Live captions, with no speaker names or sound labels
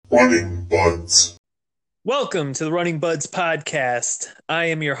Running Buds. Welcome to the Running Buds podcast. I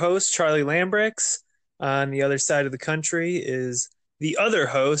am your host, Charlie Lambrix. On the other side of the country is the other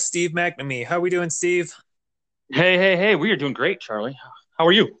host, Steve McNamee. How are we doing, Steve? Hey, we are doing great, Charlie. How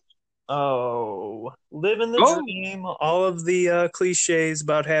are you? Oh, living the Oh, dream. All of the cliches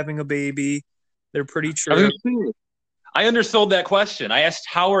about having a baby, they're pretty I was true. gonna say, I undersold that question. I asked,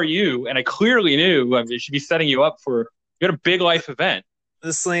 how are you? And I clearly knew I should be setting you up for, you had a big life event.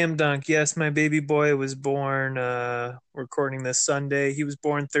 The slam dunk. Yes, my baby boy was born, recording this Sunday. He was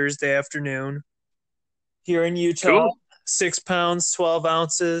born Thursday afternoon here in Utah. Cool. 6 pounds, 12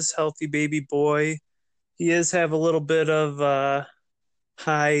 ounces, healthy baby boy. He is have a little bit of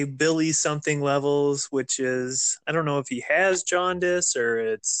high Billy something levels, which is, I don't know if he has jaundice or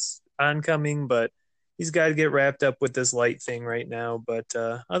it's oncoming, but he's got to get wrapped up with this light thing right now. But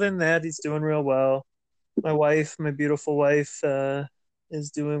other than that, he's doing real well. My wife, my beautiful wife, is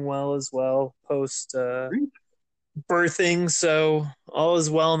doing well as well post birthing. So all is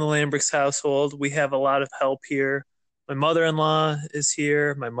well in the Lambrix household. We have a lot of help here. My mother-in-law is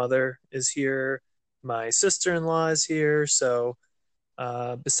here. My mother is here. My sister-in-law is here. So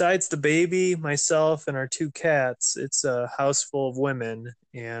besides the baby, myself, and our two cats, it's a house full of women,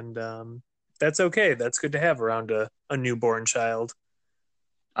 and that's okay. That's good to have around a newborn child.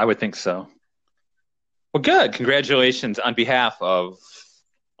 I would think so. Well, good. Congratulations on behalf of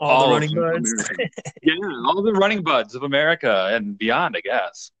All the running of buds. America. Yeah, all the running buds of America and beyond, I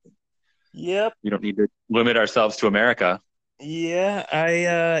guess. Yep. We don't need to limit ourselves to America.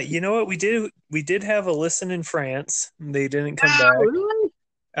 Yeah, you know what, we did have a listen in France. They didn't come back. Really?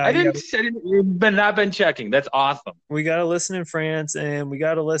 Yeah, Not been checking. That's awesome. we got a listen in France and we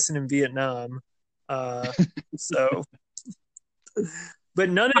got a listen in Vietnam. Uh, so, but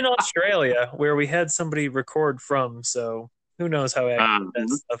none in Australia where we had somebody record from. So who knows how accurate that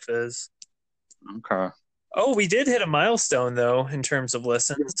stuff is. Okay. Oh, we did hit a milestone though in terms of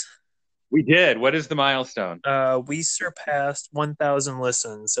listens. We did. What is the milestone? We surpassed 1,000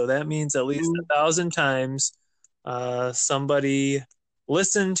 listens. So that means at least 1,000 times somebody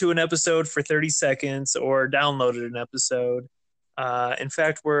listened to an episode for 30 seconds or downloaded an episode. In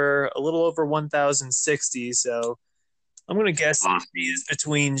fact, we're a little over 1,060. So I'm going to guess it is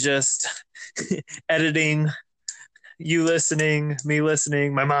between just editing, you listening, me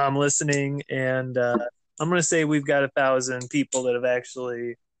listening, my mom listening, and I'm going to say we've got 1,000 people that have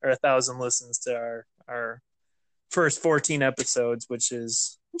actually, or 1,000 listens to our first 14 episodes, which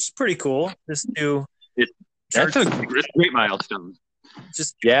is pretty cool. Just do That's a great milestone.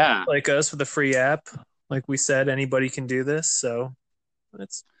 just Yeah. like us with a free app. Like we said, anybody can do this, so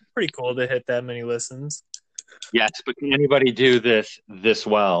it's pretty cool to hit that many listens. Yes, but can anybody do this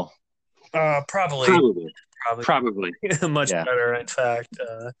well? Probably much Yeah. better. In fact,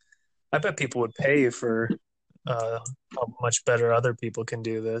 I bet people would pay for how much better other people can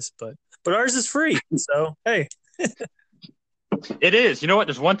do this, but ours is free. So hey, It is. You know what?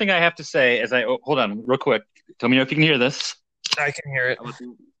 There's one thing I have to say hold on real quick. Tell me if you can hear this. I can hear it.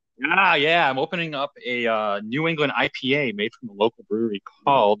 Yeah. I'm opening up a New England IPA made from a local brewery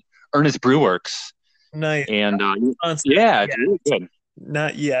called Ernest Brewworks. Nice. And yeah, it's really good.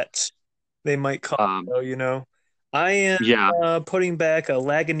 Not yet. They might call though, you know. I am putting back a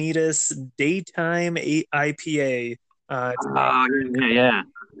Lagunitas Daytime IPA. Yeah.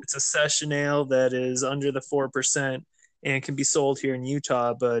 It's a session ale that is under the 4% and can be sold here in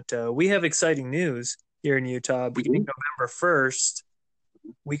Utah. But we have exciting news here in Utah. Beginning November 1st,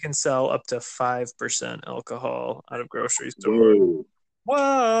 we can sell up to 5% alcohol out of grocery stores.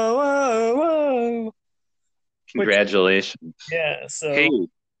 Whoa. Congratulations. Yeah, so...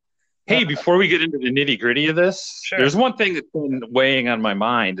 Hey, before we get into the nitty-gritty of this, Sure. There's one thing that's been weighing on my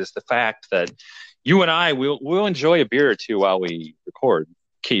mind is the fact that you and I will enjoy a beer or two while we record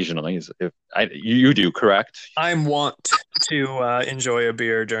occasionally. You do, correct? I'm want to enjoy a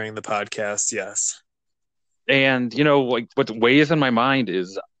beer during the podcast, yes. And like what weighs on my mind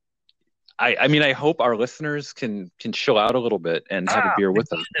is I hope our listeners can chill out a little bit and have a beer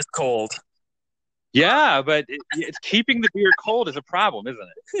with us. It's cold. Yeah, but it's keeping the beer cold is a problem, isn't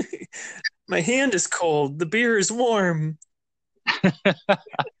it? My hand is cold. The beer is warm.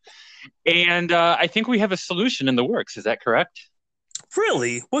 And I think we have a solution in the works. Is that correct?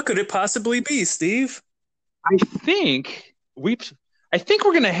 Really? What could it possibly be, Steve? I think we're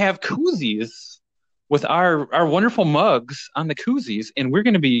going to have koozies with our wonderful mugs on the koozies, and we're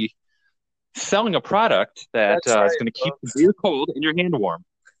going to be selling a product that is going to keep the beer cold and your hand warm.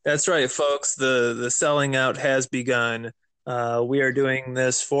 That's right, folks. The selling out has begun. We are doing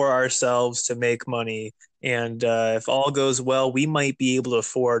this for ourselves to make money, And if all goes well, we might be able to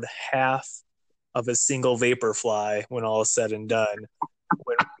afford half of a single Vaporfly when all is said and done.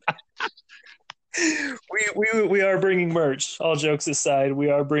 When we are bringing merch. All jokes aside, we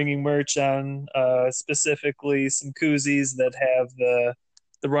are bringing merch on specifically some koozies that have the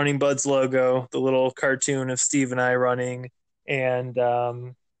Running Buds logo, the little cartoon of Steve and I running, and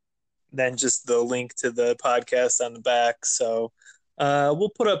then just the link to the podcast on the back. So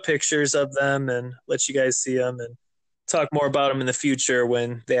we'll put up pictures of them and let you guys see them and talk more about them in the future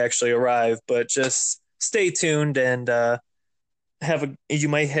when they actually arrive. But just stay tuned and you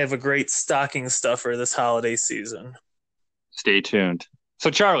might have a great stocking stuffer this holiday season. Stay tuned. So,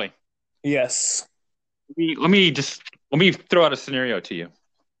 Charlie. Yes. Let me throw out a scenario to you.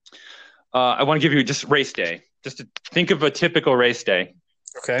 I want to give you just race day. Just to think of a typical race day.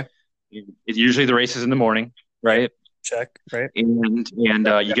 Okay. Usually the race is in the morning, right? Check, right? And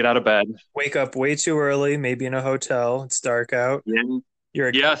you get out of bed. Wake up way too early, maybe in a hotel. It's dark out.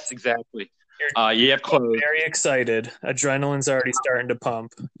 Yeah. Yes, exactly. You have clothes. Very excited. Adrenaline's already starting to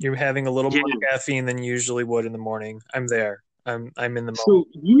pump. You're having a little more caffeine than you usually would in the morning. I'm there. I'm in the moment. So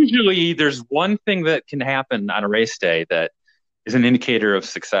usually there's one thing that can happen on a race day that is an indicator of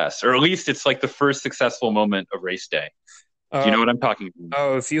success, or at least it's like the first successful moment of race day. Do you know what I'm talking about?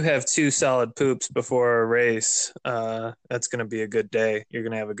 Oh, if you have 2 solid poops before a race, that's going to be a good day. You're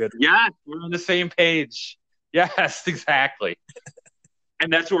going to have a good. Yeah, we're on the same page. Yes, exactly.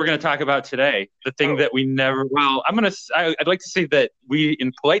 And that's what we're going to talk about today. The thing that we never. Well, I'd like to say that we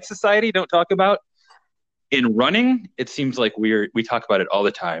in polite society don't talk about. In running, it seems like we talk about it all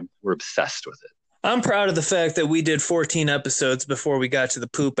the time. We're obsessed with it. I'm proud of the fact that we did 14 episodes before we got to the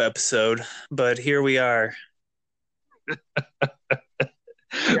poop episode, but here we are.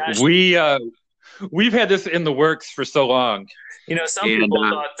 We've had this in the works for so long. You know, some people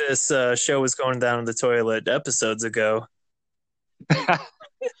thought this show was going down the toilet episodes ago.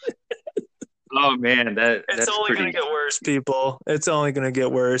 Oh man, it's only going to get worse, people. It's only going to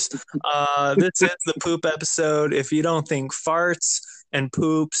get worse. This is the poop episode. If you don't think farts and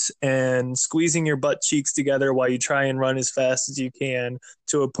poops and squeezing your butt cheeks together while you try and run as fast as you can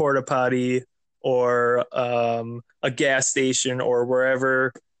to a porta potty or a gas station or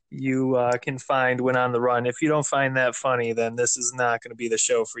wherever you can find when on the run, if you don't find that funny, then this is not going to be the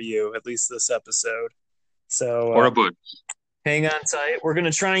show for you, at least this episode. So or a book. Hang on tight. We're going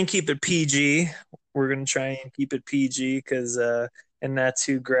to try and keep it PG. We're going to try and keep it PG because and not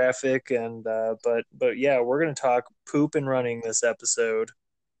too graphic. And but yeah, we're going to talk poop and running this episode.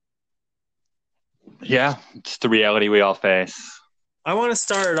 Yeah, it's the reality we all face. I want to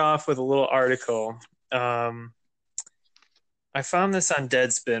start off with a little article. I found this on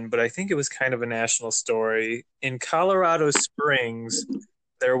Deadspin, but I think it was kind of a national story. In Colorado Springs,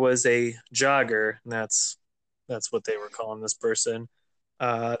 there was a jogger, and that's what they were calling this person.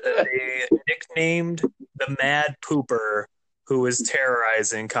 They nicknamed the Mad Pooper, who was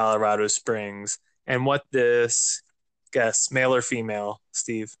terrorizing Colorado Springs. And what this, guess, male or female,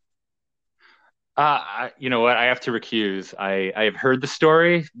 Steve? You know what? I have to recuse. I have heard the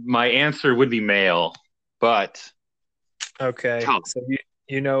story. My answer would be male, but okay. So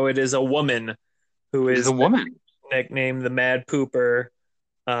you know it is a woman who is a woman nicknamed the Mad Pooper.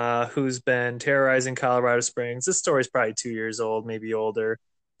 Who's been terrorizing Colorado Springs. This story's probably 2 years old, maybe older,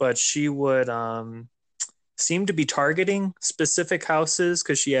 but she would seem to be targeting specific houses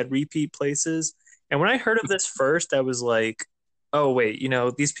because she had repeat places. And when I heard of this first, I was like, oh, wait,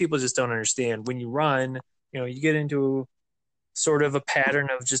 these people just don't understand. When you run, you get into sort of a pattern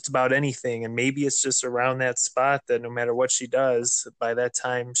of just about anything, and maybe it's just around that spot that no matter what she does, by that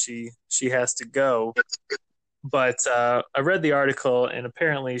time she has to go. But I read the article, and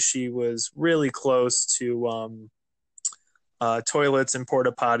apparently she was really close to toilets and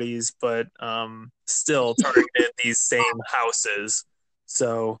porta potties, but still targeted these same houses.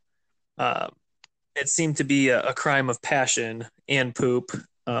 So it seemed to be a crime of passion and poop.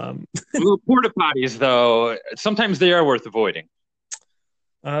 Well, porta potties, though, sometimes they are worth avoiding.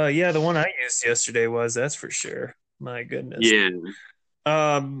 Yeah, the one I used yesterday that's for sure. My goodness. Yeah.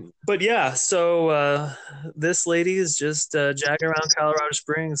 But yeah, so this lady is just jogging around Colorado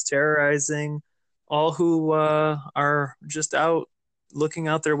Springs, terrorizing all who are just out looking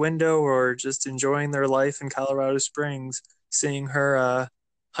out their window or just enjoying their life in Colorado Springs, seeing her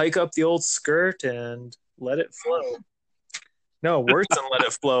hike up the old skirt and let it flow. No, worse than let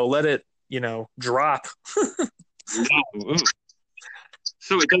it flow, let it, drop.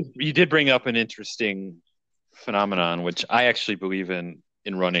 So you did bring up an interesting phenomenon, which I actually believe in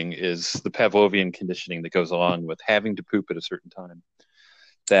running, is the Pavlovian conditioning that goes along with having to poop at a certain time.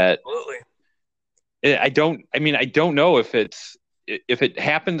 That Absolutely. I don't. I mean, I don't know if it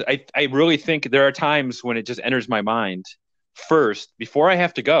happens. I really think there are times when it just enters my mind first before I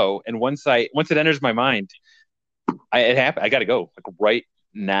have to go, and once it enters my mind, I got to go like right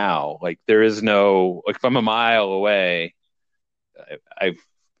now. Like there is no like if I'm a mile away, I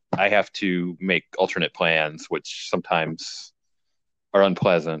I have to make alternate plans, which sometimes are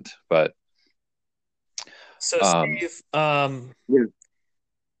unpleasant. But So, um, Steve, yeah.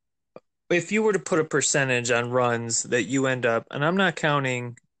 if you were to put a percentage on runs that you end up, and I'm not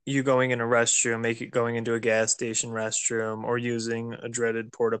counting you going in a restroom, make it going into a gas station restroom, or using a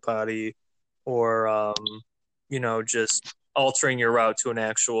dreaded porta potty, or just altering your route to an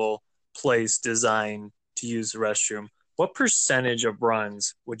actual place designed to use the restroom. What percentage of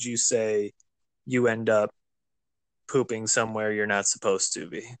runs would you say you end up pooping somewhere you're not supposed to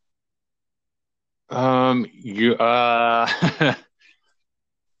be? You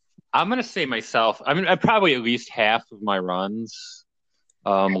I'm gonna say myself. I mean, I probably at least half of my runs.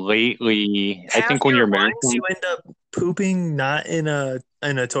 Lately, I Half think when your you're runs, you marathon. end up pooping not in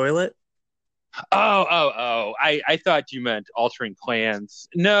a toilet. Oh! I thought you meant altering plans.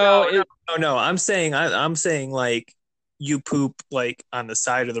 No, No, no, it. no, no. I'm saying like you poop like on the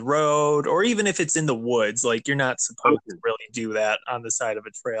side of the road, or even if it's in the woods, like you're not supposed to Okay. really do that on the side of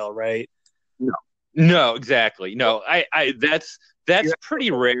a trail, right? No, no, exactly. No, You that's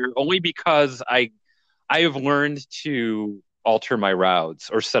pretty rare. Only because I have learned to alter my routes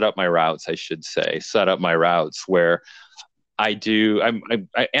or set up my routes, I should say, set up my routes where I do.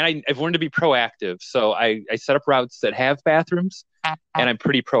 I've learned to be proactive. So I set up routes that have bathrooms, and I'm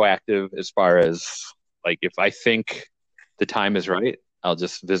pretty proactive as far as like if I think the time is right, I'll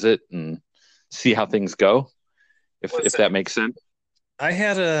just visit and see how things go. If listen, that makes sense. I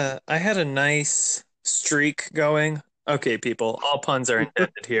had a nice streak going. Okay, people, all puns are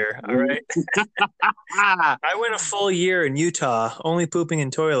intended here. All right. Ah, I went a full year in Utah, only pooping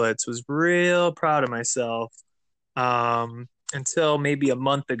in toilets. Was real proud of myself. Until maybe a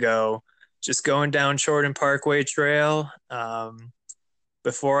month ago, just going down Jordan Parkway Trail.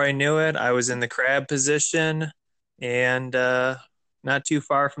 Before I knew it, I was in the crab position and not too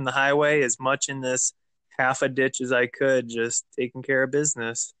far from the highway, as much in this half a ditch as I could, just taking care of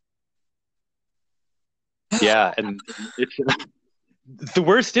business. yeah, and it's the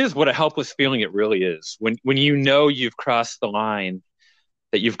worst is what a helpless feeling it really is when you know you've crossed the line,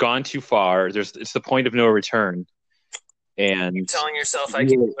 that you've gone too far. It's the point of no return, Keep and telling yourself, I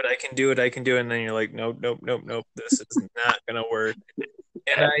can yeah. do it, I can do it, I can do it. And then you're like, nope, nope, nope, nope, this is not going to work.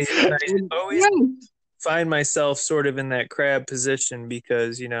 And I always find myself sort of in that crab position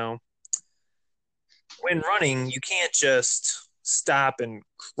because, when running, you can't just stop and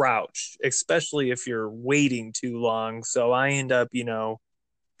crouch, especially if you're waiting too long. So I end up,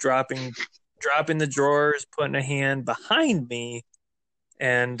 dropping dropping the drawers, putting a hand behind me,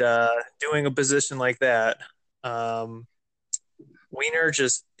 and doing a position like that. Um, Wiener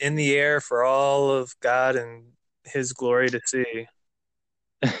just in the air for all of God and His glory to see.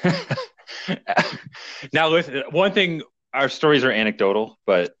 Now, listen, one thing, our stories are anecdotal,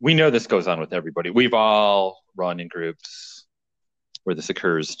 but we know this goes on with everybody. We've all run in groups where this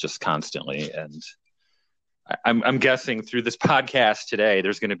occurs just constantly. And I'm guessing through this podcast today,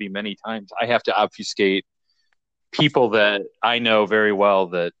 there's going to be many times I have to obfuscate people that I know very well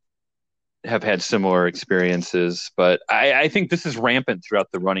that have had similar experiences. But I think this is rampant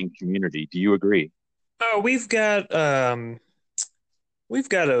throughout the running community. Do you agree? Oh, we've got a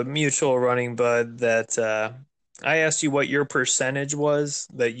mutual running bud that I asked you what your percentage was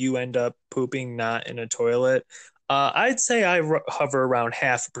that you end up pooping not in a toilet. I'd say hover around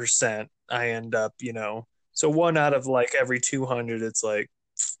 0.5%. I end up, so one out of like every 200, it's like,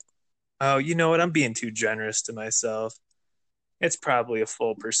 oh, you know what? I'm being too generous to myself. It's probably a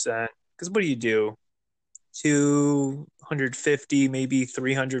full percent. Because what do? 250, maybe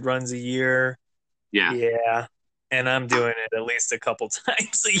 300 runs a year. Yeah. Yeah. And I'm doing it at least a couple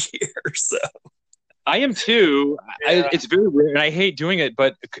times a year. So, I am too. yeah. It's very rare, and I hate doing it,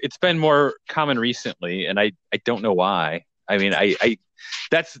 but it's been more common recently, and I don't know why. I mean,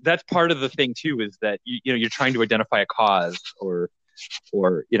 that's part of the thing too, is that you're trying to identify a cause, or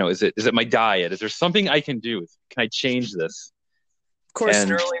is it my diet? Is there something I can do? Can I change this? Of course,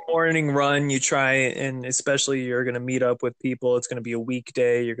 an And early morning run, you try, and especially you're going to meet up with people. It's going to be a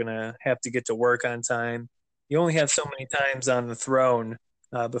weekday. You're going to have to get to work on time. You only have so many times on the throne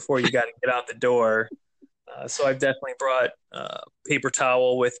before you got to get out the door. So I've definitely brought paper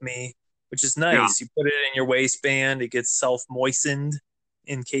towel with me, which is yeah, nice. You put it in your waistband, it gets self moistened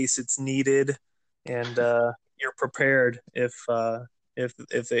in case it's needed, and you're prepared if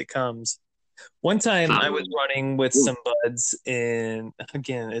it comes. One time I was Um, running with some buds in,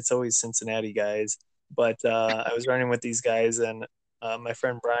 again, it's always Cincinnati guys, but I was running with these guys and my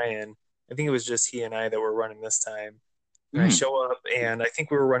friend Brian, I think it was just he and I that were running this time. And I mm, show up and I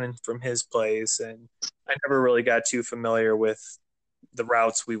think we were running from his place and I never really got too familiar with the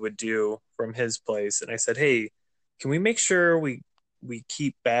routes we would do from his place. And I said, "Hey, can we make sure we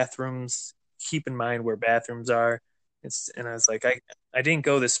keep bathrooms, keep in mind where bathrooms are?" And I was like, I didn't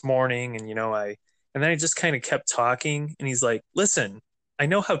go this morning, and and then I just kind of kept talking, and he's like, "Listen, I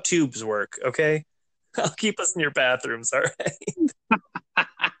know how tubes work. Okay, I'll keep us in your bathrooms. All right."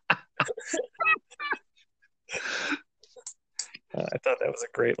 I thought that was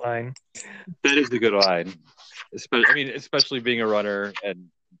a great line. that is a good line. Especially being a runner, and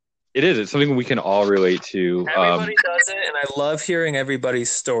it is. It's something we can all relate to. Everybody does it, and I love hearing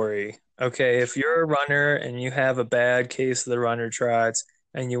everybody's story. Okay, if you're a runner and you have a bad case of the runner trots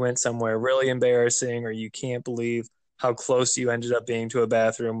and you went somewhere really embarrassing or you can't believe how close you ended up being to a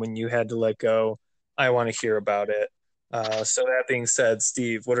bathroom when you had to let go, I want to hear about it. So that being said,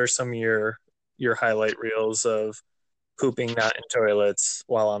 Steve, what are some of your highlight reels of pooping not in toilets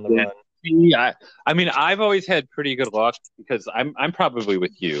while on the Yeah. run? Yeah, I mean, I've always had pretty good luck because I'm probably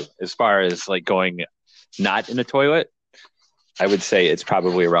with you as far as like going not in a toilet. I would say it's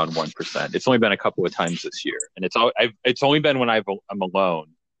probably around 1%. It's only been a couple of times this year, and it's only been when I'm alone.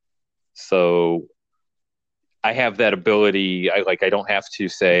 So I have that ability. I don't have to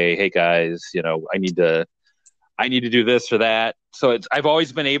say, "Hey guys, I need to do this or that." So I've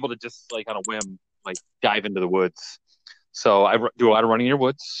always been able to just like on a whim, like dive into the woods. So do a lot of running in your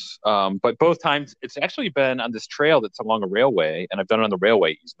woods. But both times it's actually been on this trail that's along a railway, and I've done it on the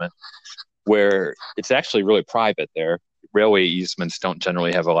railway easement where it's actually really private there. Railway easements don't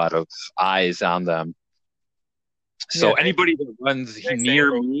generally have a lot of eyes on them. Yeah, So anybody that runs nice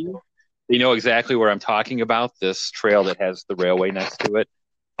near angle. me, they know exactly where I'm talking about, this trail that has the railway next to it.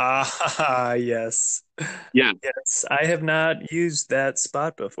 Ah, yes. Yeah, Yes, I have not used that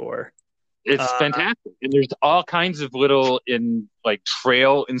spot before. it's Uh, fantastic. And there's all kinds of little in like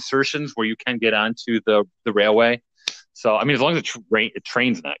trail insertions where you can get onto the railway. So I mean, as long as the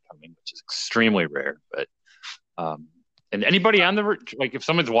train's not coming, which is extremely rare, but um, and anybody on the like if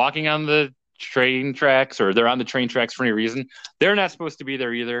someone's walking on the train tracks or they're on the train tracks for any reason, they're not supposed to be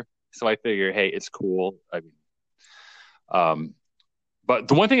there either. So I figure, hey, it's cool. I mean, um, but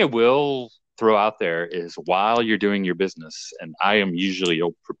the one thing I will throw out there is while you're doing your business, and I am usually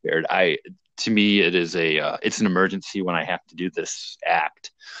ill prepared. To me it is it's an emergency when I have to do this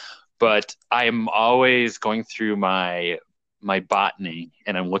act. But I am always going through my botany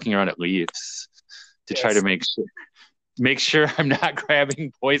and I'm looking around at leaves to try to yes. make sure I'm not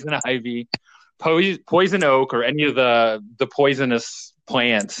grabbing poison ivy, poison oak, or any of the poisonous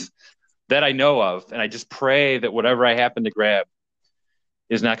plants that I know of, and I just pray that whatever I happen to grab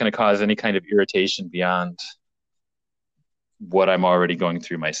is not going to cause any kind of irritation beyond what I'm already going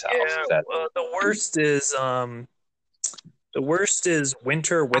through myself. Yeah, Is that the worst is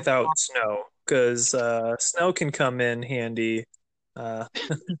winter without snow because snow can come in handy uh,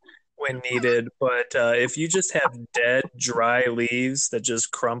 when needed. But if you just have dead, dry leaves that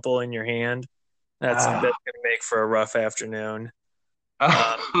just crumple in your hand, that's uh, gonna make for a rough afternoon.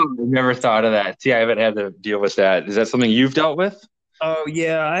 Uh, I've never thought of that. See, I haven't had to deal with that. Is that something you've dealt with? Oh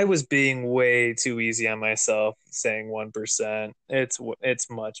yeah, I was being way too easy on myself saying 1%. It's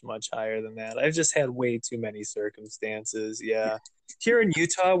much higher than that. I've just had way too many circumstances. Yeah. Here in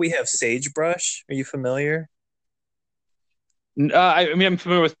Utah, we have sagebrush. Are you familiar? I mean, I'm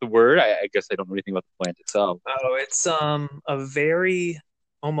familiar with the word. I guess I don't know anything about the plant itself. Oh, it's a very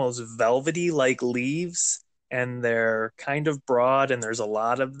almost velvety like leaves and they're kind of broad and there's a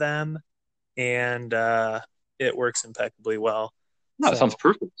lot of them and it works impeccably well. No, it So, sounds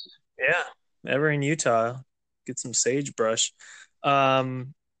perfect. yeah, ever in Utah, get some sagebrush.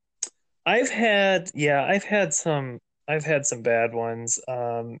 Um, I've had some bad ones.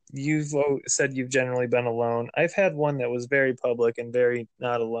 You've said you've generally been alone. I've had one that was very public and very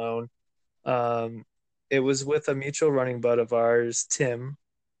not alone. Um, it was with a mutual running bud of ours, Tim.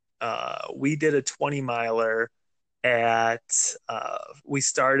 We did a 20 miler at we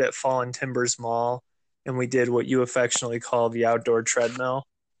started at Fallen Timbers Mall and we did what you affectionately call the outdoor treadmill.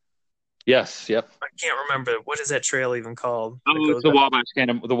 Yes. Yep. I can't remember what is that trail even called that Oh, it's goes up.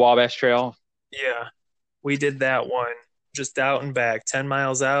 The Wabash Trail. Yeah, we did that one just out and back, 10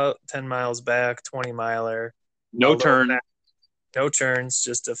 miles out, 10 miles back, 20 miler, a No little turn. fast, no turns,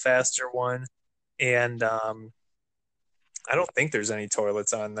 just a faster one. And I don't think there's any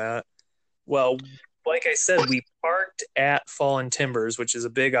toilets on that. Well, like I said, we parked parked at Fallen Timbers, which is a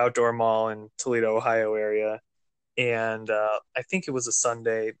big outdoor mall in Toledo, Ohio area. And I think it was a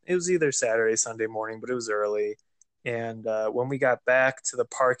Sunday. It was either Saturday, Sunday morning, but it was early. And when we got back to the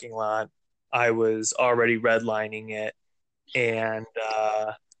parking lot, I was already redlining it, and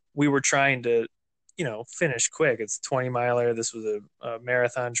we were trying to, finish quick. It's a 20 miler. This was a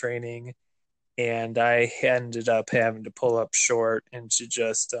marathon training, and I ended up having to pull up short and to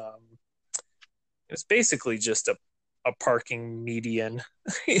just it was basically just a parking median.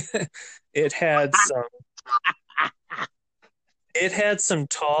 it had some it had some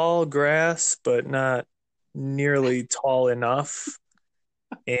tall grass, but not nearly tall enough.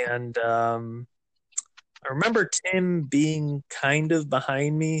 And I remember Tim being kind of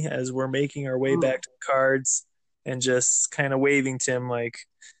behind me as we're making our way back to the cards, and just kind of waving to him like,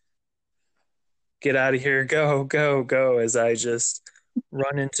 get out of here, go, go, go, as I just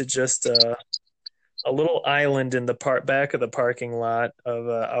run into just a little island in the back of the parking lot of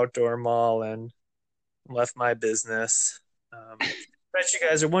an outdoor mall and left my business. Bet you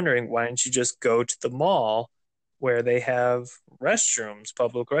guys are wondering, why didn't you just go to the mall where they have restrooms,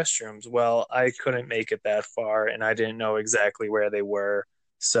 public restrooms? Well, I couldn't make it that far, and I didn't know exactly where they were.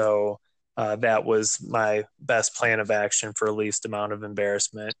 So that was my best plan of action for least amount of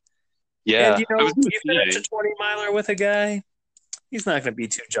embarrassment. Yeah. And, you finish a 20 miler with a guy, he's not going to be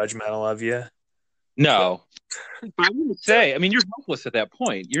too judgmental of you. No. But I would say, I mean, you're helpless at that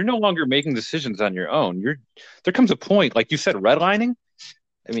point. You're no longer making decisions on your own. There comes a point, like you said, redlining.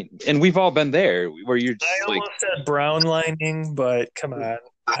 I mean, and we've all been there where you're just I almost said brown lining, but come on.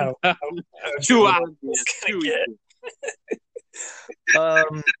 How too obvious.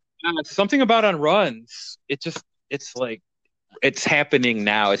 Something about on runs. It's like, it's happening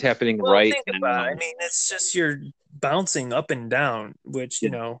now. It's happening right now. I mean, it's just you're bouncing up and down, which, we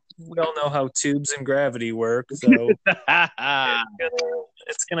all know how tubes and gravity work. So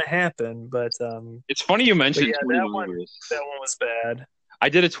it's gonna happen. But it's funny you mentioned that one was bad. I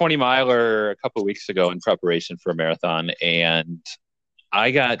did a 20 miler a couple of weeks ago in preparation for a marathon, and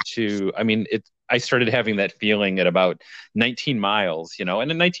I started having that feeling at about 19 miles,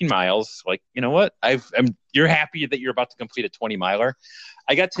 and in 19 miles, like, you know what? You're happy that you're about to complete a 20 miler.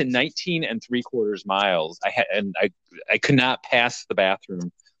 I got to 19 3/4 miles. I could not pass the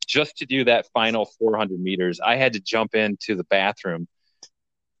bathroom just to do that final 400 meters. I had to jump into the bathroom,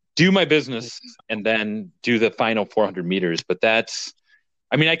 do my business, and then do the final 400 meters. But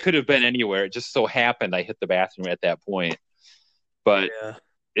I could have been anywhere. It just so happened I hit the bathroom at that point. But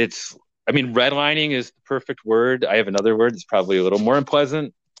redlining is the perfect word. I have another word that's probably a little more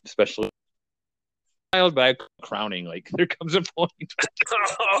unpleasant, especially by crowning. Like, there comes a point.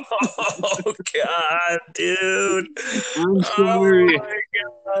 Oh God, dude! I'm sorry. Oh my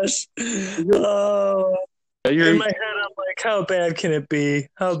gosh! Oh, in my head, I'm like, how bad can it be?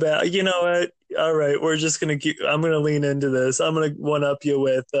 How bad? You know what? All right, we're just gonna keep. I'm gonna lean into this. I'm gonna one up you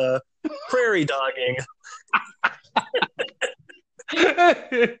with prairie dogging.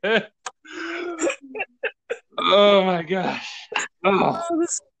 Oh my gosh! Oh,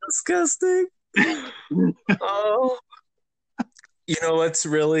 this is disgusting. Oh, you know what's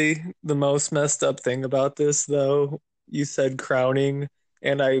really the most messed up thing about this, though? You said crowning,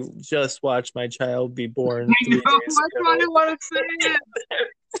 and I just watched my child be born 3 days ago. That's why I want to say it.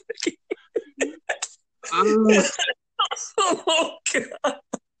 Oh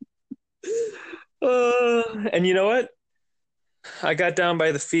God! And you know what? I got down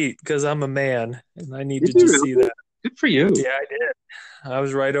by the feet because I'm a man, and I need to just see that. Good for you. Yeah, I did. I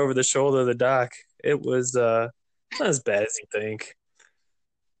was right over the shoulder of the dock. It was not as bad as you think.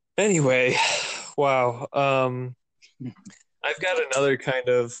 Anyway, wow. I've got another kind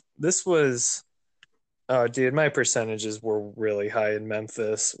of. This was, oh, dude, my percentages were really high in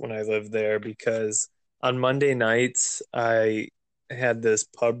Memphis when I lived there, because on Monday nights I had this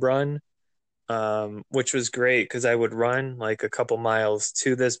pub run, which was great because I would run like a couple miles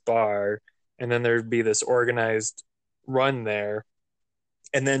to this bar, and then there'd be this organized run there,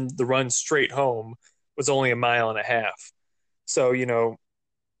 and then the run straight home was only 1.5 miles. So,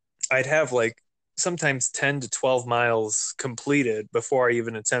 I'd have like sometimes 10 to 12 miles completed before I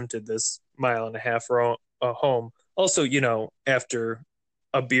even attempted this 1.5 mile home. Also, after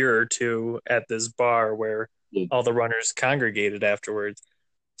a beer or two at this bar where all the runners congregated afterwards.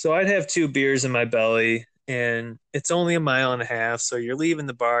 So I'd have 2 beers in my belly, and it's only 1.5 miles. So you're leaving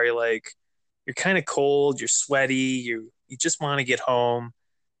the bar, you're kind of cold, you're sweaty, you just want to get home.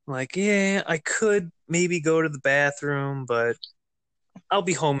 I'm like, yeah, I could maybe go to the bathroom, but I'll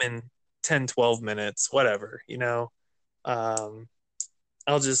be home in 10, 12 minutes, whatever,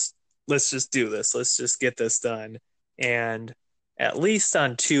 let's just do this. Let's just get this done. And at least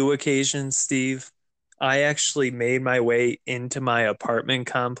on two occasions, Steve, I actually made my way into my apartment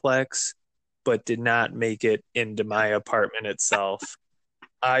complex, but did not make it into my apartment itself.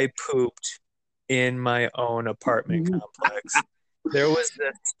 I pooped in my own apartment complex. There was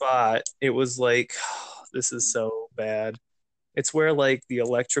this spot. It was like, this is so bad. It's where like the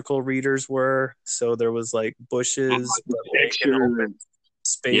electrical readers were. So there was like bushes, but like an Picture. open Yeah.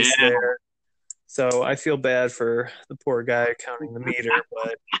 space there. So I feel bad for the poor guy counting the meter,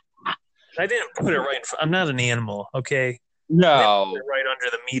 but I didn't put it right in front. I'm not an animal, okay? I didn't put No. it right under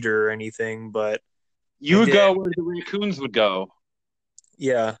the meter or anything, but I You would did. go where the raccoons would go.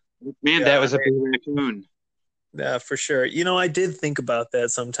 Yeah, Man, that yeah, was a big raccoon. yeah, for sure. I did think about that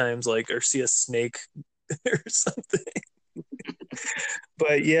sometimes, like, or see a snake or something.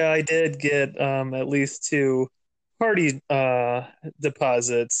 But yeah, I did get at least two party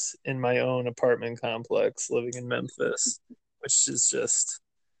deposits in my own apartment complex living in Memphis, which is just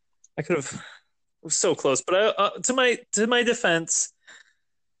I could have was so close. But to my defense,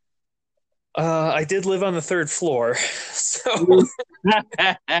 I did live on the third floor, so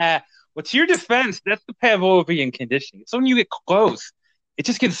What's your defense? That's the Pavlovian conditioning. It's when you get close, it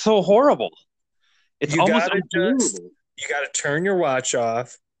just gets so horrible. It's you almost gotta just unbearable. you gotta turn your watch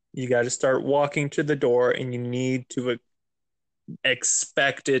off. You got to start walking to the door, and you need to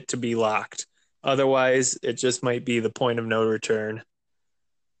expect it to be locked. Otherwise, it just might be the point of no return.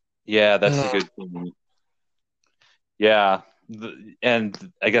 Yeah, that's a Uh, good point. Yeah,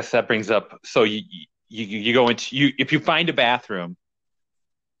 and I guess that brings up. So you go into you if you find a bathroom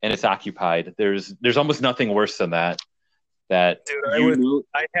and it's occupied. There's almost nothing worse than that. That dude, you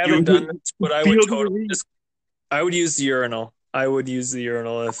I you haven't done this, but I would feel the totally relief. just, I would use the urinal. I would use the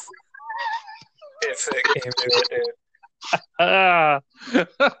urinal if it came to it, dude. Ah,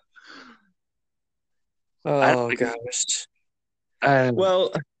 I, Oh gosh. uh,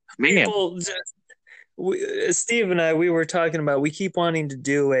 Well, man, people just Steve and I, we were talking about we keep wanting to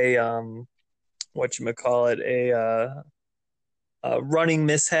do a what you call it, running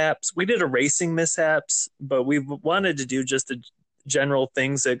mishaps. We did a racing mishaps, but we wanted to do just the general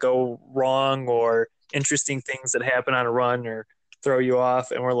things that go wrong or interesting things that happen on a run or throw you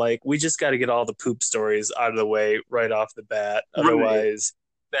off. And we're like, we just got to get all the poop stories out of the way right off the bat. right? Otherwise,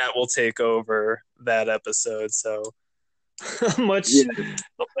 that will take over that episode. So much, Yeah, a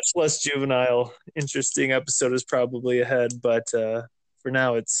much less juvenile, interesting episode is probably ahead. But for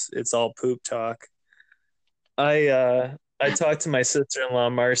now, it's all poop talk. I talked to my sister-in-law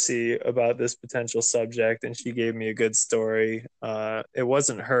Marcy about this potential subject, and she gave me a good story. It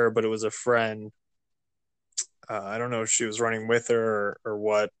wasn't her, but it was a friend. I don't know if she was running with her or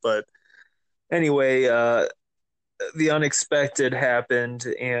what, but anyway, the unexpected happened,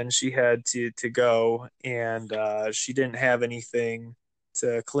 and she had to go, and she didn't have anything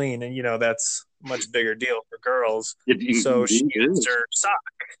to clean, and that's a much bigger deal for girls. So she it used is. her sock.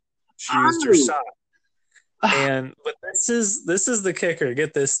 She used her Oh, sock. And but this is the kicker.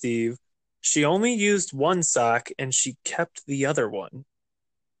 Get this, Steve. She only used one sock and she kept the other one.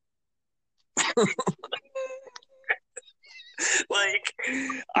 Like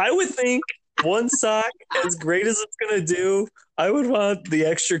I would think one sock, as great as it's gonna do, I would want the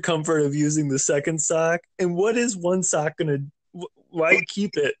extra comfort of using the second sock. And what is one sock gonna? Why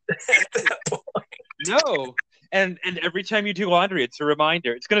keep it at that point? no. And every time you do laundry, it's a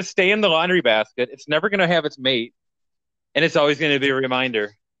reminder. It's going to stay in the laundry basket. It's never going to have its mate, and it's always going to be a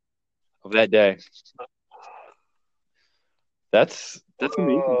reminder of that day. That's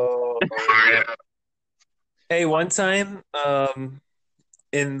amazing. Oh, yeah. Hey, one time,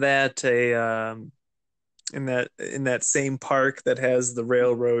 in that a in that same park that has the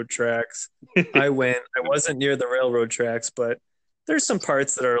railroad tracks. I went. I wasn't near the railroad tracks, but there's some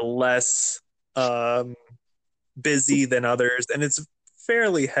parts that are less um, busy than others, and it's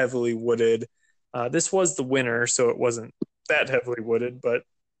fairly heavily wooded. This was the winter, so it wasn't that heavily wooded, but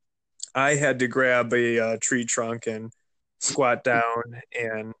I had to grab a tree trunk and squat down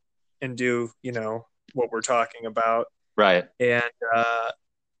and do what we're talking about, Right. and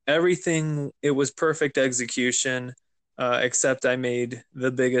everything, it was perfect execution, except I made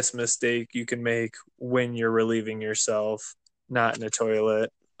the biggest mistake you can make when you're relieving yourself, not in a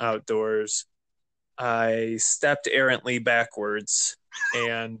toilet outdoors. I stepped errantly backwards,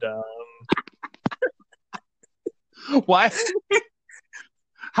 and Why?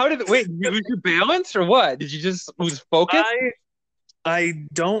 How did wait? Did you lose your balance or what? Did you just lose focus? I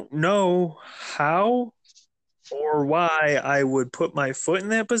don't know how or why I would put my foot in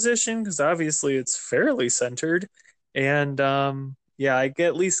that position because obviously it's fairly centered, and yeah, I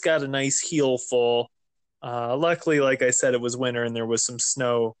at least got a nice heel full Luckily, like I said, it was winter and there was some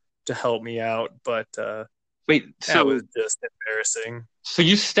snow to help me out, but Wait, that so was just embarrassing. so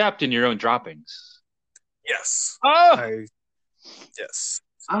you stepped in your own droppings? Yes, Oh, I yes.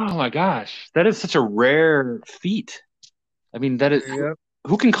 oh my gosh, that is such a rare feat. I mean, that is Yep.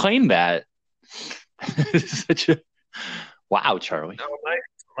 who can claim that? It's such a wow, Charlie. No,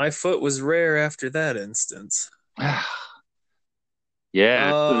 my foot was rare after that instance.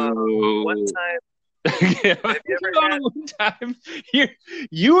 Yeah. One So time, yeah, have you ever had? one time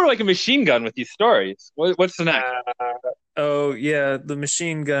you were like a machine gun with these stories. What's the next? Oh yeah, the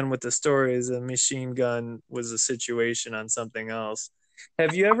machine gun with the story is a machine gun was a situation on something else.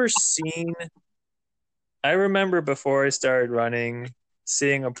 Have you ever seen? I remember before I started running,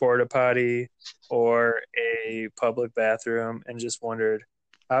 seeing a porta potty or a public bathroom, and just wondered,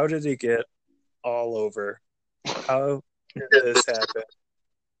 how did it get all over? How did this happen?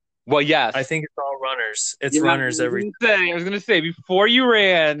 Well, yes. I think it's all runners. It's Yeah, runners every. I was gonna say before you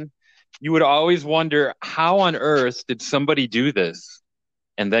ran, you would always wonder how on earth did somebody do this?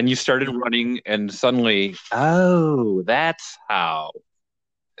 And then you started running, and suddenly, oh, that's how.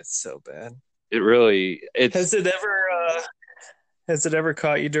 It's so bad. It really, it's Has it ever? Has it ever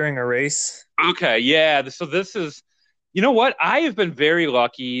caught you during a race? okay. Yeah. So this is, you know what? I have been very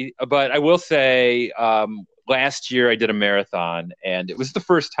lucky, but I will say, last year I did a marathon, and it was the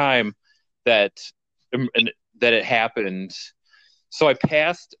first time that that it happened. So I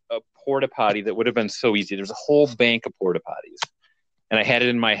passed a porta potty that would have been so easy. There's a whole bank of porta potties, and I had it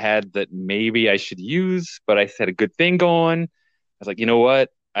in my head that maybe I should use, but I had a good thing going. I was like, you know what?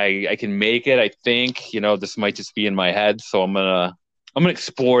 I can make it. I think, this might just be in my head, so I'm gonna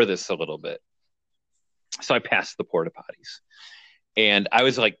explore this a little bit. So I passed the porta potties, and I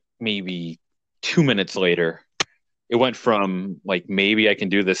was like maybe 2 minutes later, it went from like maybe I can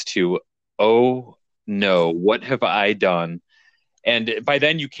do this to oh no, what have I done? And by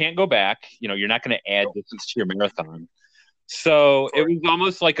then you can't go back. You're not going to add distance to your marathon. So it was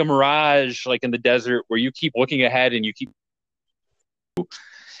almost like a mirage, like in the desert, where you keep looking ahead and you keep.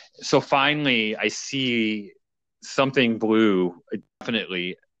 So finally, I see something blue.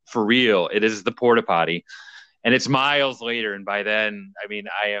 Definitely, for real, it is the porta potty, and it's miles later. And by then, I mean,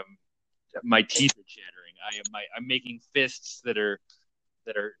 my teeth are chattering. I'm making fists that are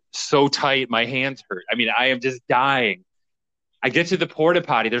so tight, my hands hurt. I mean, I am just dying. I get to the porta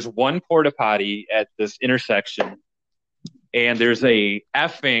potty. There's one porta potty at this intersection, and there's a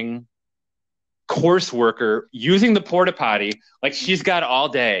effing course worker using the porta potty like she's got all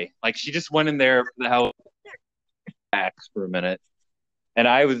day. Like she just went in there for the hell for a minute. And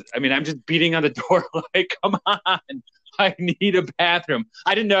I'm just beating on the door like, come on, I need a bathroom.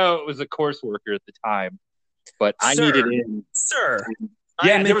 I didn't know it was a course worker at the time, but I needed in. Sir, Yeah, I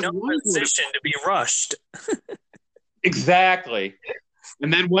am there in was no one position to be rushed. exactly.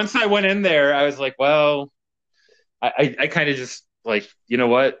 And then once I went in there, I was like, well, I kind of just like, you know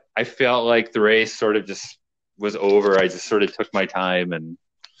what? I felt like the race sort of just was over. I just sort of took my time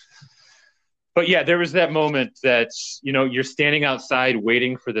but yeah, there was that moment that, you're standing outside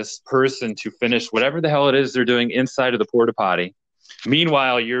waiting for this person to finish whatever the hell it is they're doing inside of the porta potty.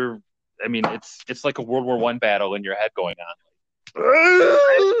 Meanwhile, it's like a World War I battle in your head going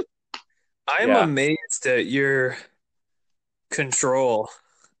on. I'm Yeah. amazed at your control.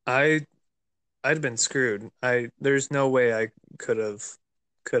 I I'd been screwed. There's no way I could have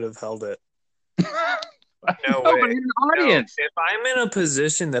held it. No way. Nobody in the No. audience. If I'm in a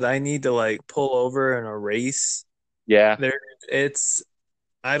position that I need to like pull over in a race, Yeah. it's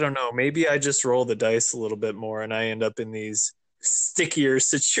I don't know, maybe I just roll the dice a little bit more and I end up in these stickier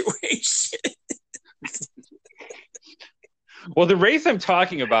situations. Well, the race I'm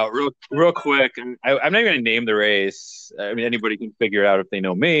talking about, real quick, and I'm not even going to name the race. I mean, anybody can figure it out if they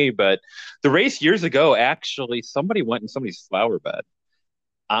know me. But the race years ago, actually, somebody went in somebody's flower bed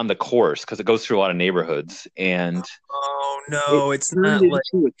on the course because it goes through a lot of neighborhoods, and Oh no, it's turned not like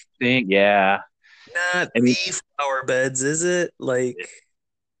into a thing. Yeah, not I mean, the flower beds, is it?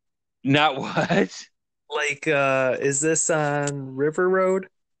 not what? Is this on River Road?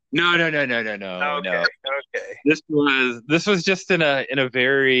 No, no, no, no, no, no, no. This was just in a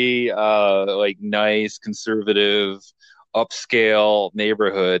very like nice conservative upscale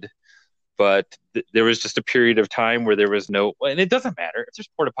neighborhood, but there was just a period of time where there was no, and it doesn't matter if there's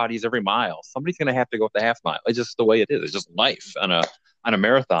porta potties every mile. Somebody's going to have to go the half mile. It's just the way it is. It's just life on a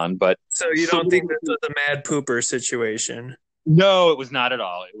marathon. But So you don't think this was a mad pooper situation? no, it was not at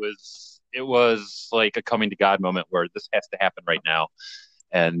all. It was like a coming to God moment where this has to happen right now.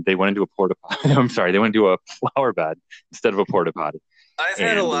 And they went into a porta potty. I'm sorry, they went into a flower bed instead of a porta potty. I've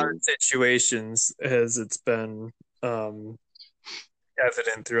had a lot of And situations as it's been um,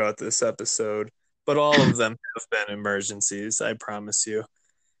 evident throughout this episode, but all of them have been emergencies. I promise you.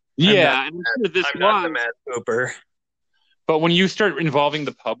 I'm not. yeah, and I'm sure this I'm not the was. Matt Cooper. But when you start involving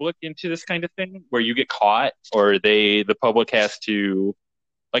the public into this kind of thing, where you get caught, or the public has to,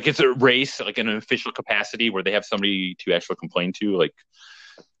 like, it's a race, like in an official capacity, where they have somebody to actually complain to, like,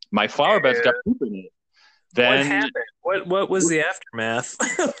 my flower bed's got Yeah. poop in it. What Then happened? What was the aftermath?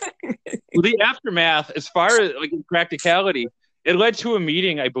 the aftermath, as far as like in practicality, it led to a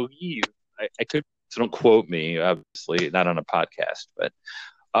meeting, I believe. I could, so don't quote me, obviously, not on a podcast, but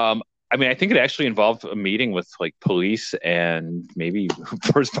um, I mean, I think it actually involved a meeting with like police and maybe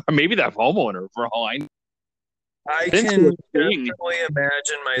maybe that homeowner for all I know. I Into a can thing. definitely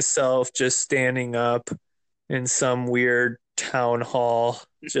imagine myself just standing up in some weird town hall,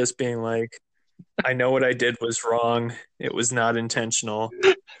 just being like, I know what I did was wrong. It was not intentional.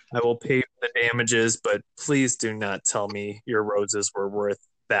 I will pay the damages, but please do not tell me your roses were worth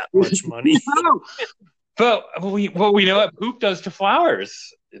that much money. No. But we know what poop does to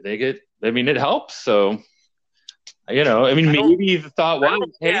flowers. They get, I mean, it helps. So, I mean, I don't, maybe the thought I was,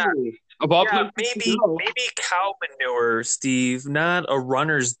 don't, hey, yeah, of all yeah, places to maybe, go. maybe cow manure, Steve, not a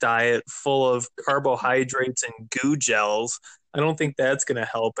runner's diet full of carbohydrates and goo gels. I don't think that's going to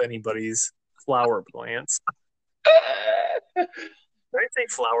help anybody's flower plants. Did I say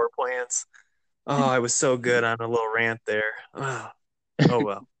flower plants? Oh, I was so good on a little rant there. Oh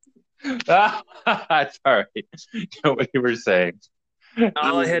well. That's all right. You know what you were saying.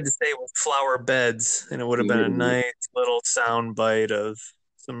 All I had to say was flower beds, and it would have been a nice little sound bite of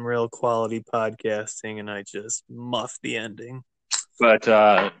some real quality podcasting, and I just muffed the ending. But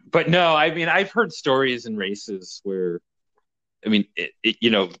no, I mean, I've heard stories in races where, I mean,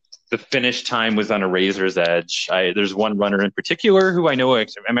 the finish time was on a razor's edge. There's one runner in particular who I know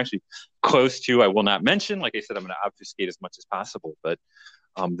I'm actually close to. I will not mention. Like I said, I'm going to obfuscate as much as possible. But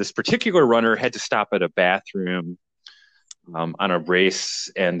this particular runner had to stop at a bathroom on a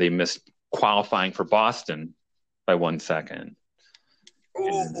race, and they missed qualifying for Boston by 1 second.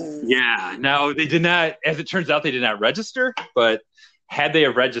 Ooh. Yeah. Now they did not. As it turns out, they did not register. But had they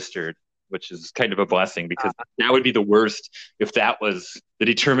have registered, which is kind of a blessing because that would be the worst if that was the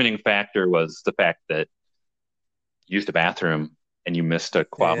determining factor was the fact that you used the bathroom and you missed a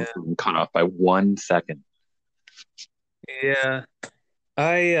qualifying cutoff by 1 second. Yeah.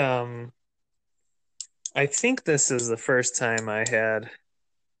 I I think this is the first time I had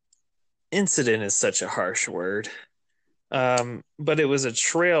incident is such a harsh word. But it was a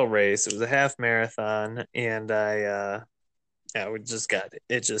trail race. It was a half marathon, and yeah, we just got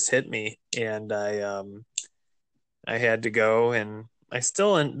it just hit me, and I had to go, and I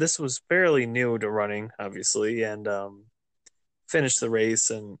still and this was fairly new to running, obviously, and finished the race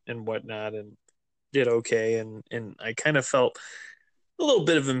and whatnot, and did okay, and I kind of felt a little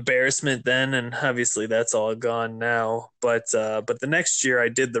bit of embarrassment then, and obviously that's all gone now. But the next year I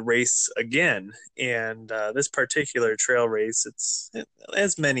did the race again, and this particular trail race,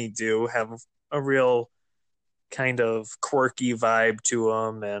 as many do, have a real kind of quirky vibe to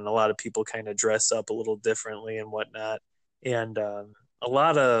them, and a lot of people kind of dress up a little differently and whatnot, and a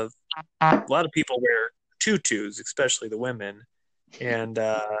lot of a lot of people wear tutus, especially the women. And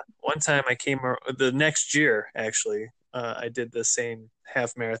one time the next year, actually, I did the same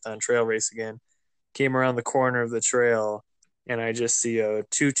half marathon trail race again. Came around the corner of the trail, and I just see a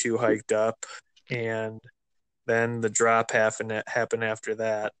tutu hiked up, and then the drop happened after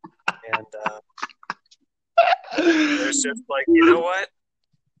that. And it was just like, you know what?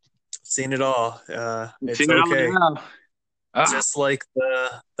 I've seen it all. It's okay. Just like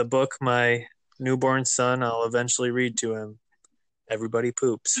the book my newborn son, I'll eventually read to him. Everybody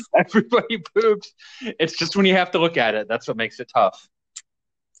poops. Everybody poops. It's just when you have to look at it, that's what makes it tough.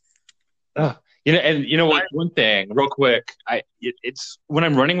 And you know what? One thing, real quick, it's when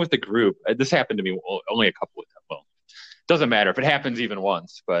I'm running with the group. This happened to me only a couple of times. Well, doesn't matter if it happens even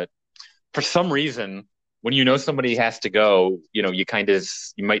once, but for some reason, when you know somebody has to go, you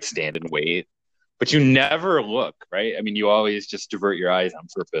might stand and wait, but you never look, right? I mean, you always just divert your eyes on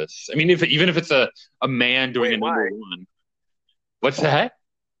purpose. I mean, even if it's a man doing a number one. What's that?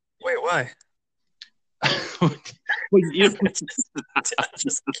 Wait, why? You give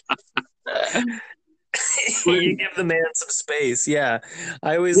the man some space. Yeah.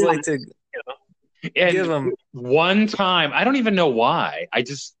 I always like to give him one time. I don't even know why. I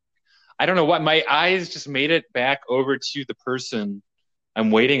don't know what. My eyes just made it back over to the person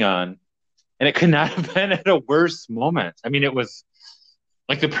I'm waiting on. And it could not have been at a worse moment. I mean, it was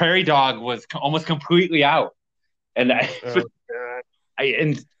like the prairie dog was almost completely out. And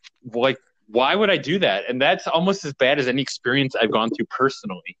and like, why would I do that? And that's almost as bad as any experience I've gone through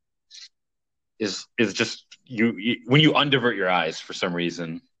personally. Is just you when you undivert your eyes for some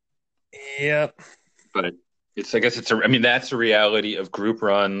reason. Yep. But I guess I mean, that's the reality of group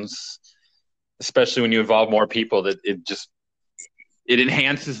runs, especially when you involve more people. That it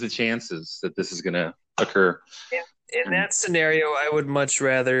enhances the chances that this is going to occur. In that scenario, I would much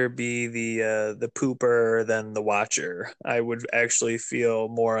rather be the pooper than the watcher. I would actually feel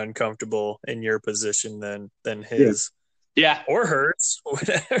more uncomfortable in your position than his. Yeah, or hers,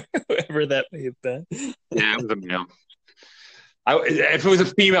 whatever that may have been. Yeah, it was a male. If it was a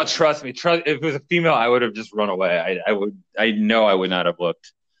female, trust me. If it was a female, I would have just run away. I know I would not have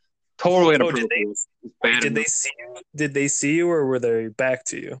looked. Totally inappropriate. Did they see you? Did they see you, or were they back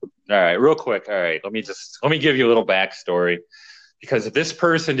to you? All right, real quick. All right, let me give you a little backstory, because this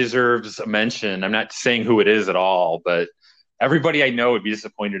person deserves a mention. I'm not saying who it is at all, but everybody I know would be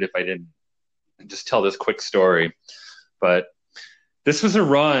disappointed if I didn't just tell this quick story. But this was a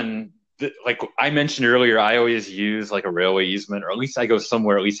run that, like I mentioned earlier, I always use like a railway easement, or at least I go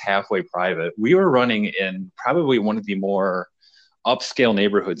somewhere at least halfway private. We were running in probably one of the more upscale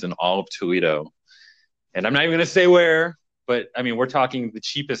neighborhoods in all of Toledo. And I'm not even going to say where, but I mean, we're talking the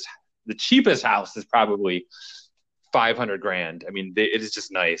cheapest house is probably 500 grand. I mean, it is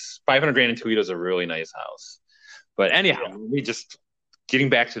just nice. 500 grand in Toledo is a really nice house. But anyhow, we just getting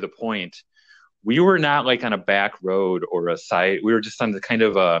back to the point, we were not like on a back road or a side. We were just on the kind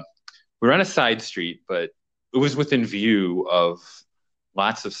of we were on a side street, but it was within view of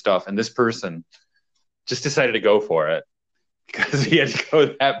lots of stuff. And this person just decided to go for it because he had to go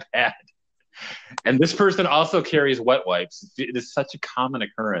that bad. And this person also carries wet wipes. It is such a common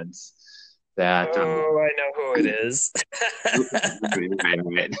occurrence that. I know who it is.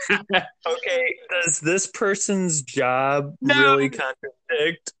 Okay, does this person's job really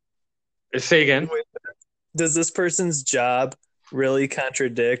contradict? Say again. Does this person's job really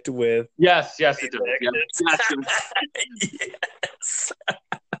contradict with? Yes, it does. Yes.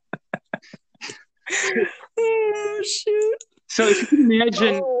 Oh, shoot. So if you can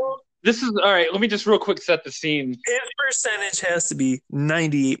imagine, this is all right. Let me just real quick set the scene. His percentage has to be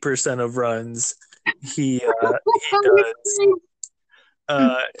 98% of runs. He does.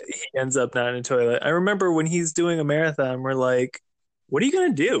 He ends up not in a toilet. I remember when he's doing a marathon, we're like, "What are you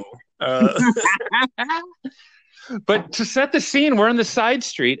gonna do?" But to set the scene, we're on the side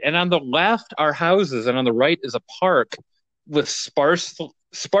street, and on the left are houses, and on the right is a park with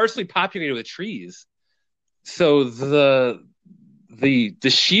sparsely populated with trees. So the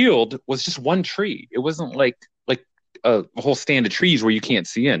shield was just one tree. It wasn't like a whole stand of trees where you can't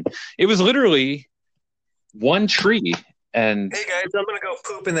see in. It was literally one tree. And hey guys, I'm gonna go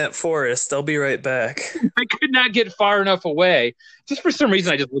poop in that forest. I'll be right back. I could not get far enough away. Just for some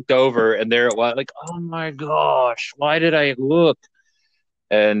reason, I just looked over, and there it was. Like, oh my gosh, why did I look?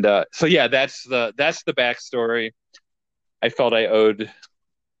 And so yeah, that's the backstory. I felt I owed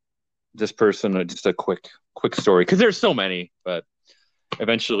this person just a quick story, because there's so many, but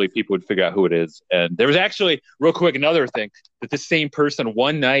eventually people would figure out who it is. And there was actually, real quick, another thing, that the same person,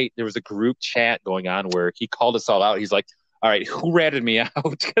 one night there was a group chat going on where he called us all out. He's like, all right, who ratted me out?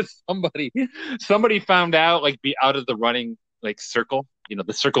 Because somebody found out, like, be out of the running, like, circle,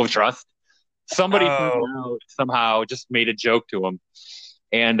 the circle of trust. Somebody found out, somehow just made a joke to him.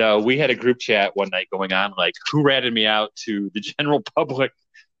 And we had a group chat one night going on, like, who ratted me out to the general public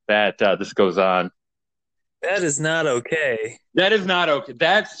that this goes on. That is not okay. That is not okay.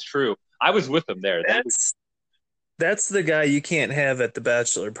 That's true. I was with them there. That's the guy you can't have at the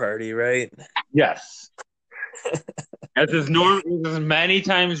bachelor party, right? Yes. As is many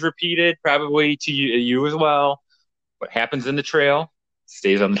times repeated, probably to you as well. What happens in the trail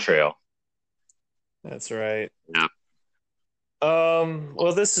stays on the trail. That's right. Yeah.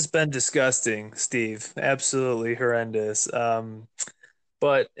 Well, this has been disgusting, Steve. Absolutely horrendous.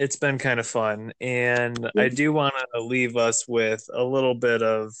 But it's been kind of fun, and I do want to leave us with a little bit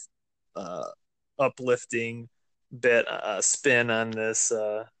of uplifting spin on this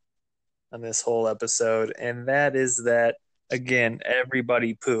whole episode, and that is that, again,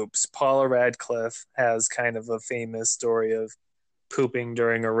 everybody poops. Paula Radcliffe has kind of a famous story of pooping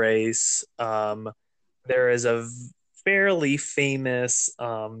during a race. There is a fairly famous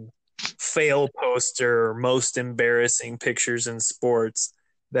fail poster, most embarrassing pictures in sports,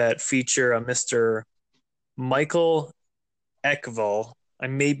 that feature a Mr. Michael Eckvall. I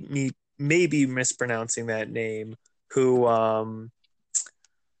may be mispronouncing that name, who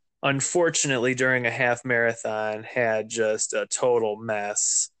unfortunately during a half marathon had just a total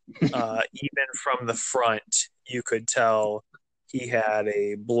mess. Even from the front, you could tell he had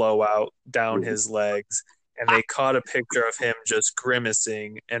a blowout down his legs, and they caught a picture of him just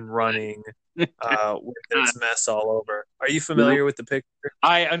grimacing and running with this mess all over. Are you familiar with the picture?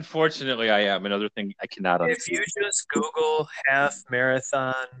 Unfortunately I am. Another thing I cannot If you unsee. just Google half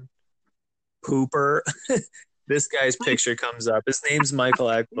marathon pooper, this guy's picture comes up. His name's Michael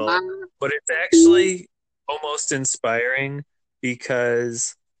Eckville, but it's actually almost inspiring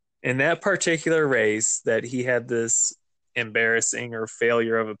because in that particular race that he had this embarrassing or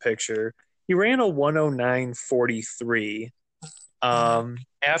failure of a picture, he ran a 109.43.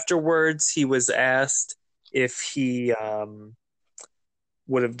 Afterwards, he was asked if he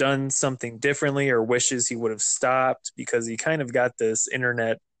would have done something differently or wishes he would have stopped because he kind of got this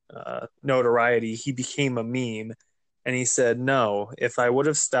internet notoriety. He became a meme. And he said, no, if I would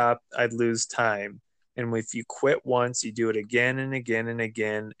have stopped, I'd lose time. And if you quit once, you do it again and again and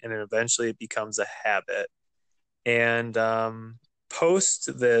again. And then eventually it becomes a habit. And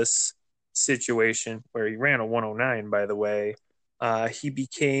post this situation where he ran a 109, by the way, he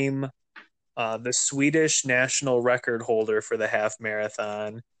became the Swedish national record holder for the half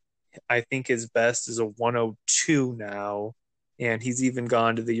marathon. I think his best is a 102 now, and he's even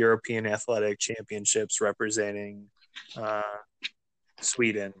gone to the European Athletic Championships representing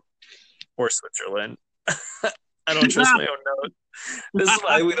Sweden or Switzerland. I don't trust my own notes. This is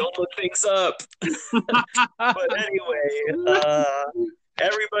why we don't look things up. But anyway,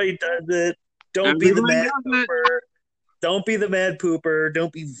 everybody does it. Don't be the mad pooper. Don't be the mad pooper.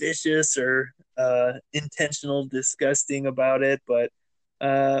 Don't be vicious or intentional, disgusting about it. But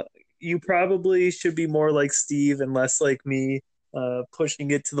you probably should be more like Steve and less like me,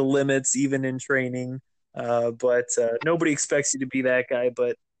 pushing it to the limits, even in training. But nobody expects you to be that guy.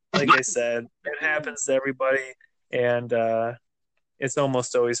 But like I said, it happens to everybody. And it's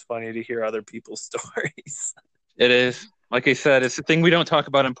almost always funny to hear other people's stories. It is. Like I said, it's a thing we don't talk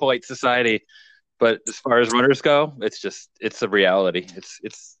about in polite society. But as far as runners go, it's a reality.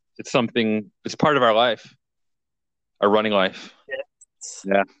 It's something. It's part of our life, our running life.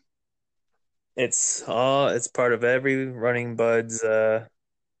 Yeah. It's part of every running bud's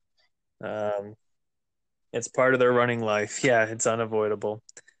it's part of their running life. Yeah, it's unavoidable.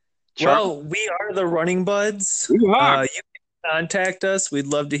 Well, we are the Running Buds. We are. You can contact us. We'd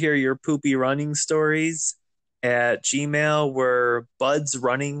love to hear your poopy running stories at Gmail. We're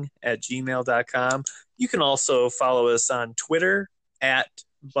budsrunning@gmail.com. You can also follow us on Twitter at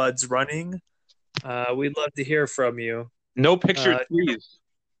budsrunning. We'd love to hear from you. No pictures, please.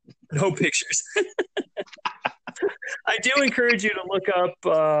 No pictures. I do encourage you to look up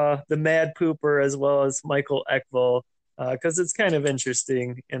the Mad Pooper as well as Michael Eckville because it's kind of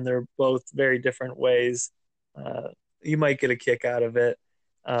interesting and they're both very different ways. You might get a kick out of it.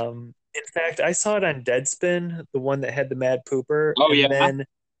 In fact, I saw it on Deadspin, the one that had the Mad Pooper. Oh, yeah. And then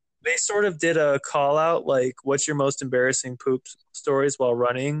they sort of did a call out like, what's your most embarrassing poop stories while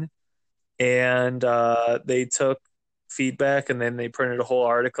running? And they took feedback and then they printed a whole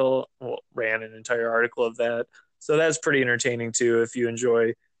article, ran an entire article of that. So that's pretty entertaining too if you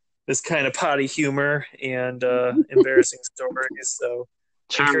enjoy this kind of potty humor and embarrassing stories. So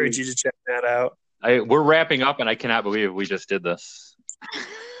I encourage you to check that out. We're wrapping up and I cannot believe we just did this.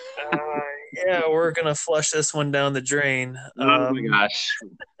 Yeah, we're going to flush this one down the drain. Oh my gosh.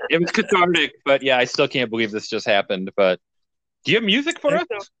 It was cathartic, but yeah, I still can't believe this just happened. But do you have music for us?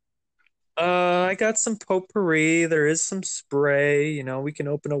 I got some potpourri. There is some spray. You know, we can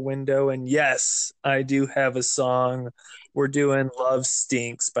open a window. And yes, I do have a song. We're doing Love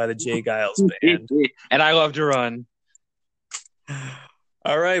Stinks by the Jay Giles Band. And I love to run.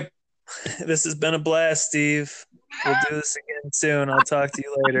 All right. This has been a blast, Steve. We'll do this again soon. I'll talk to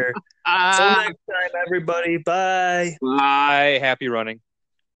you later. Until next time, everybody. Bye. Bye. Happy running.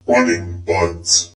 Running Buds.